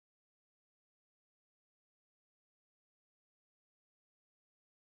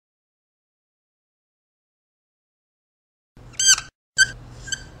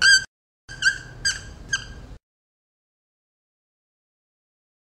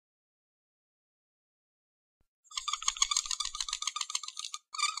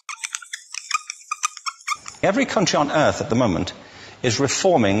Every country on earth at the moment is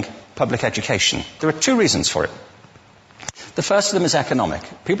reforming public education. There are two reasons for it. The first of them is economic.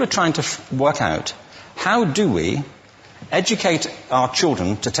 People are trying to work out, how do we educate our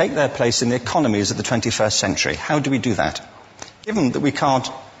children to take their place in the economies of the 21st century? How do we do that? Given that we can't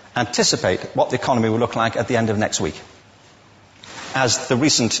anticipate what the economy will look like at the end of next week, as the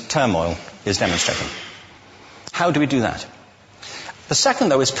recent turmoil is demonstrating. How do we do that? The second,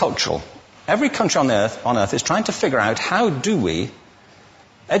 though, is cultural. Every country on earth is trying to figure out, how do we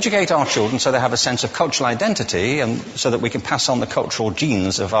educate our children so they have a sense of cultural identity and so that we can pass on the cultural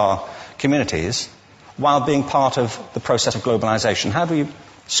genes of our communities while being part of the process of globalization. How do we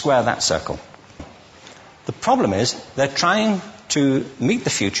square that circle? The problem is they're trying to meet the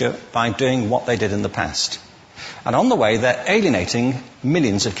future by doing what they did in the past. And on the way, they're alienating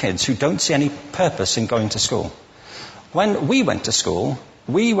millions of kids who don't see any purpose in going to school. When we went to school,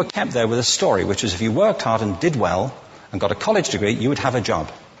 we were kept there with a story, which was if you worked hard and did well and got a college degree, you would have a job.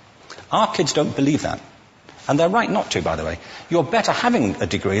 Our kids don't believe that. And they're right not to, by the way. You're better having a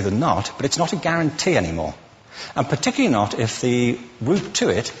degree than not, but it's not a guarantee anymore. And particularly not if the route to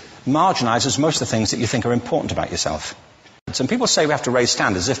it marginalizes most of the things that you think are important about yourself. Some people say we have to raise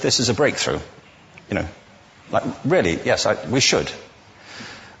standards as if this is a breakthrough. You know, like, really, yes, we should.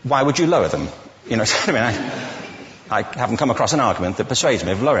 Why would you lower them? You know, I mean, I haven't come across an argument that persuades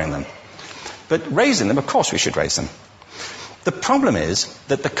me of lowering them. But raising them, of course we should raise them. The problem is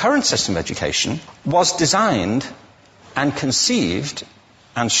that the current system of education was designed and conceived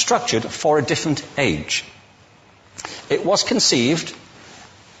and structured for a different age. It was conceived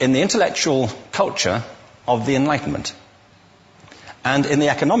in the intellectual culture of the Enlightenment and in the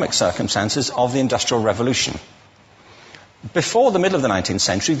economic circumstances of the Industrial Revolution. Before the middle of the 19th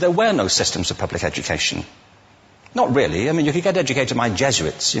century, there were no systems of public education. Not really. I mean, you could get educated by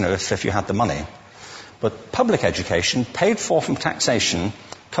Jesuits, you know, if you had the money. But public education, paid for from taxation,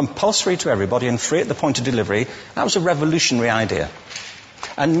 compulsory to everybody and free at the point of delivery, that was a revolutionary idea.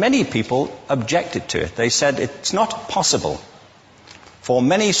 And many people objected to it. They said it's not possible for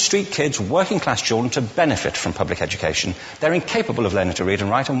many street kids, working class children, to benefit from public education. They're incapable of learning to read and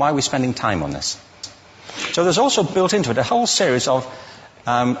write, and why are we spending time on this? So there's also built into it a whole series of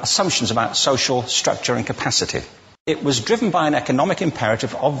assumptions about social structure and capacity. It was driven by an economic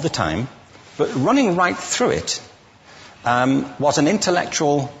imperative of the time, but running right through it was an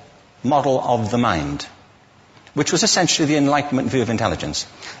intellectual model of the mind, which was essentially the Enlightenment view of intelligence.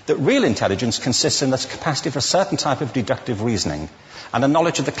 That real intelligence consists in the capacity for a certain type of deductive reasoning and a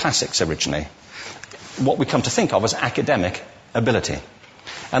knowledge of the classics originally, what we come to think of as academic ability.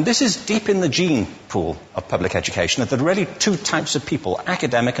 And this is deep in the gene pool of public education, that there are really two types of people,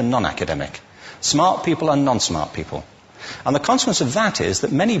 academic and non-academic, smart people and non-smart people. And the consequence of that is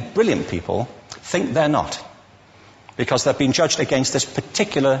that many brilliant people think they're not, because they've been judged against this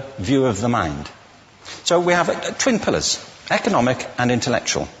particular view of the mind. So we have twin pillars, economic and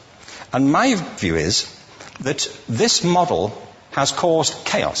intellectual. And my view is that this model has caused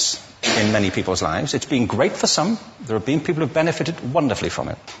chaos in many people's lives. It's been great for some. There have been people who have benefited wonderfully from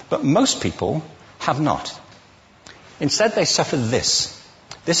it. But most people have not. Instead, they suffer this.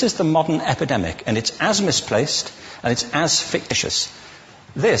 This is the modern epidemic, and it's as misplaced and it's as fictitious.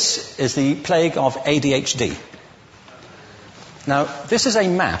 This is the plague of ADHD. Now, this is a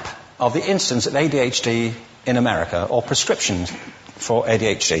map of the incidence of ADHD in America, or prescriptions for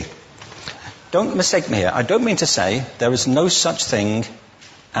ADHD. Don't mistake me here. I don't mean to say there is no such thing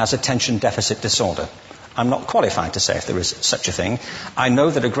as attention deficit disorder. I'm not qualified to say if there is such a thing. I know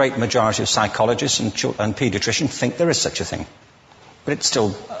that a great majority of psychologists and paediatricians think there is such a thing. But it's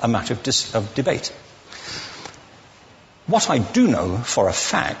still a matter of debate. What I do know for a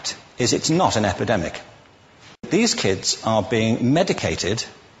fact is it's not an epidemic. These kids are being medicated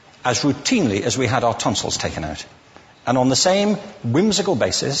as routinely as we had our tonsils taken out. And on the same whimsical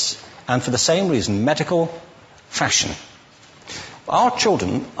basis, and for the same reason, medical fashion. Our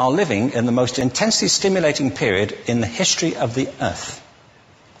children are living in the most intensely stimulating period in the history of the earth.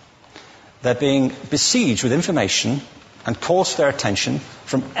 They're being besieged with information and calls for their attention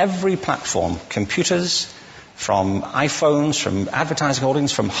from every platform, computers, from iPhones, from advertising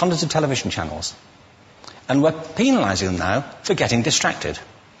holdings, from hundreds of television channels. And we're penalizing them now for getting distracted.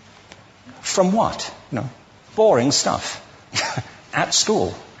 From what? You know, boring stuff. At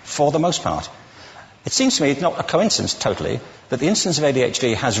school, for the most part. It seems to me it's not a coincidence totally that the incidence of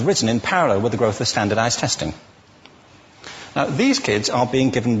ADHD has risen in parallel with the growth of standardized testing. Now, these kids are being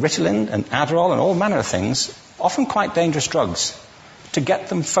given Ritalin and Adderall and all manner of things, often quite dangerous drugs, to get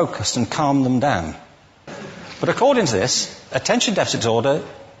them focused and calm them down. But according to this, attention deficit disorder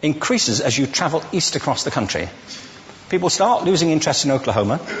increases as you travel east across the country. People start losing interest in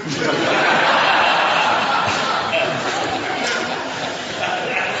Oklahoma.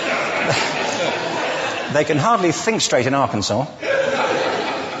 They can hardly think straight in Arkansas.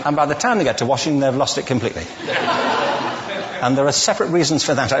 And by the time they get to Washington, they've lost it completely. And there are separate reasons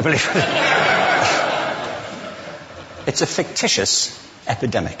for that, I believe. It's a fictitious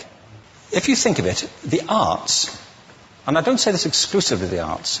epidemic. If you think of it, the arts, and I don't say this exclusively of the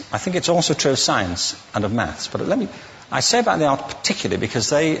arts, I think it's also true of science and of maths, but I say about the arts particularly because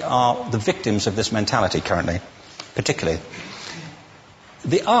they are the victims of this mentality currently, particularly.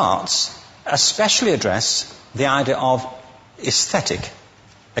 The arts especially address the idea of aesthetic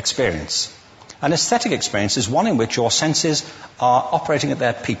experience. An aesthetic experience is one in which your senses are operating at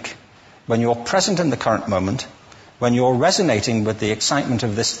their peak, when you're present in the current moment, when you're resonating with the excitement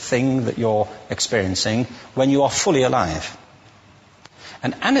of this thing that you're experiencing, when you are fully alive.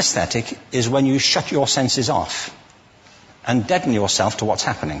 An anesthetic is when you shut your senses off and deaden yourself to what's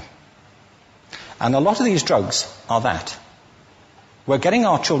happening. And a lot of these drugs are that. We're getting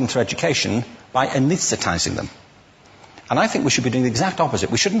our children through education by anesthetizing them. And I think we should be doing the exact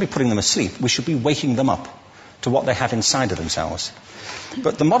opposite. We shouldn't be putting them asleep. We should be waking them up to what they have inside of themselves.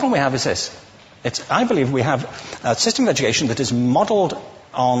 But the model we have is this. I believe we have a system of education that is modeled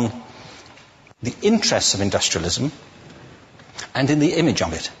on the interests of industrialism and in the image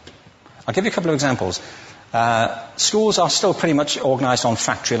of it. I'll give you a couple of examples. Schools are still pretty much organized on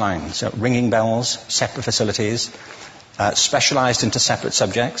factory lines, ringing bells, separate facilities, specialized into separate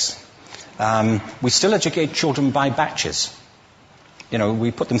subjects. We still educate children by batches.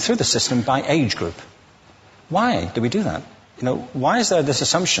 We put them through the system by age group. Why do we do that? Why is there this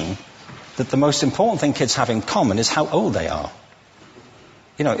assumption that the most important thing kids have in common is how old they are?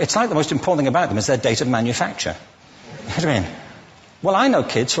 It's like the most important thing about them is their date of manufacture. You know what I mean? Well, I know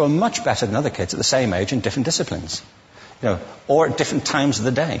kids who are much better than other kids at the same age in different disciplines, or at different times of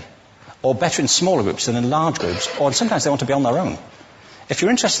the day, or better in smaller groups than in large groups, or sometimes they want to be on their own. If you're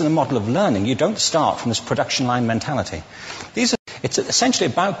interested in the model of learning, you don't start from this production line mentality. It's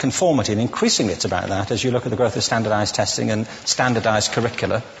essentially about conformity, and increasingly it's about that as you look at the growth of standardized testing and standardized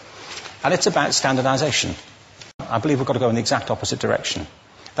curricula. And it's about standardization. I believe we've got to go in the exact opposite direction.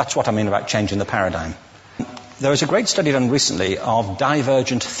 That's what I mean about changing the paradigm. There was a great study done recently of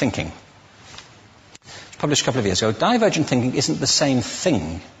divergent thinking. Published a couple of years ago. Divergent thinking isn't the same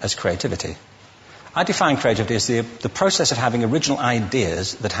thing as creativity. I define creativity as the process of having original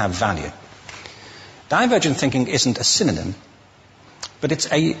ideas that have value. Divergent thinking isn't a synonym, but it's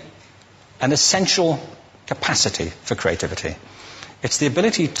an essential capacity for creativity. It's the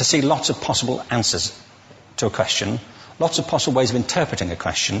ability to see lots of possible answers to a question, lots of possible ways of interpreting a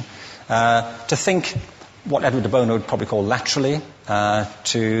question, to think what Edward de Bono would probably call laterally,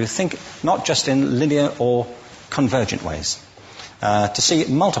 to think not just in linear or convergent ways, to see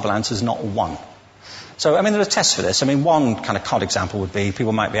multiple answers, not one. So, there are tests for this. One kind of cod example would be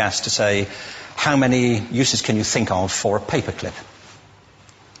people might be asked to say, how many uses can you think of for a paperclip?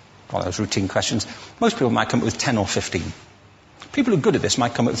 One of those routine questions. Most people might come up with 10 or 15. People who are good at this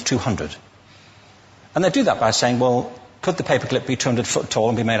might come up with 200. And they do that by saying, well, could the paperclip be 200 foot tall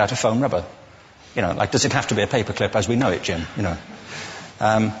and be made out of foam rubber? Does it have to be a paperclip as we know it, Jim?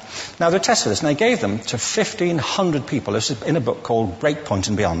 Now, there are tests for this, and they gave them to 1,500 people. This is in a book called Breakpoint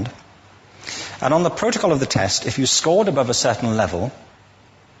and Beyond. And on the protocol of the test, if you scored above a certain level,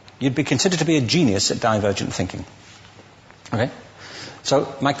 you'd be considered to be a genius at divergent thinking. Okay?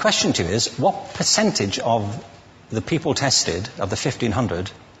 So my question to you is, what percentage of the people tested, of the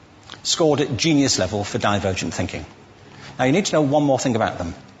 1,500, scored at genius level for divergent thinking? Now, you need to know one more thing about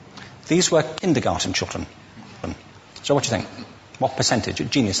them. These were kindergarten children. So what do you think? What percentage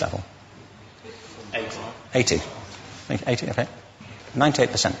at genius level? 80. 80, okay.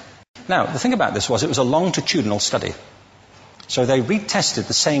 98%. Now, the thing about this was it was a longitudinal study. So they retested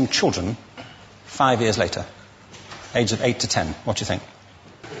the same children 5 years later, ages of 8 to 10. What do you think?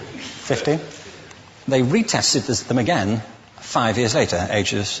 50? They retested them again 5 years later,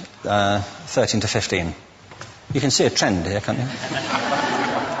 ages 13 to 15. You can see a trend here, can't you?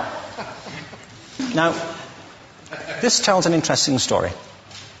 Now, this tells an interesting story,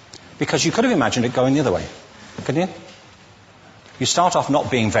 because you could have imagined it going the other way, couldn't you? You start off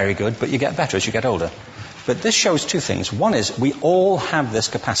not being very good, but you get better as you get older. But this shows two things. One is we all have this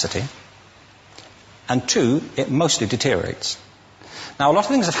capacity, and two, it mostly deteriorates. Now, a lot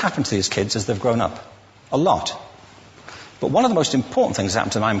of things have happened to these kids as they've grown up. A lot. But one of the most important things that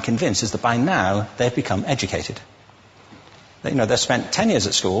happened to them, I'm convinced, is that by now they've become educated. They've spent 10 years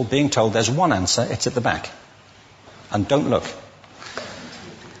at school being told there's one answer, it's at the back. And don't look.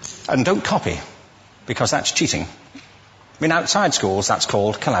 And don't copy, because that's cheating. I mean, outside schools, that's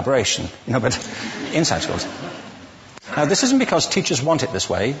called collaboration, but inside schools. Now, this isn't because teachers want it this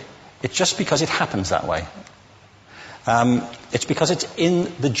way, it's just because it happens that way. It's because it's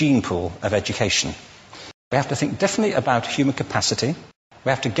in the gene pool of education. We have to think differently about human capacity. We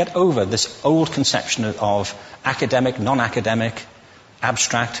have to get over this old conception of academic, non-academic,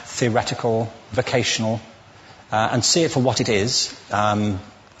 abstract, theoretical, vocational, and see it for what it is,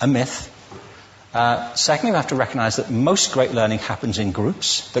 a myth. Secondly, we have to recognize that most great learning happens in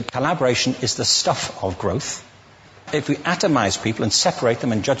groups, that collaboration is the stuff of growth. If we atomize people and separate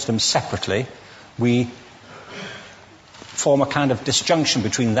them and judge them separately, we form a kind of disjunction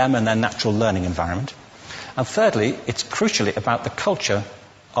between them and their natural learning environment. And thirdly, it's crucially about the culture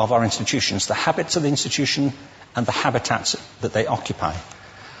of our institutions, the habits of the institution and the habitats that they occupy.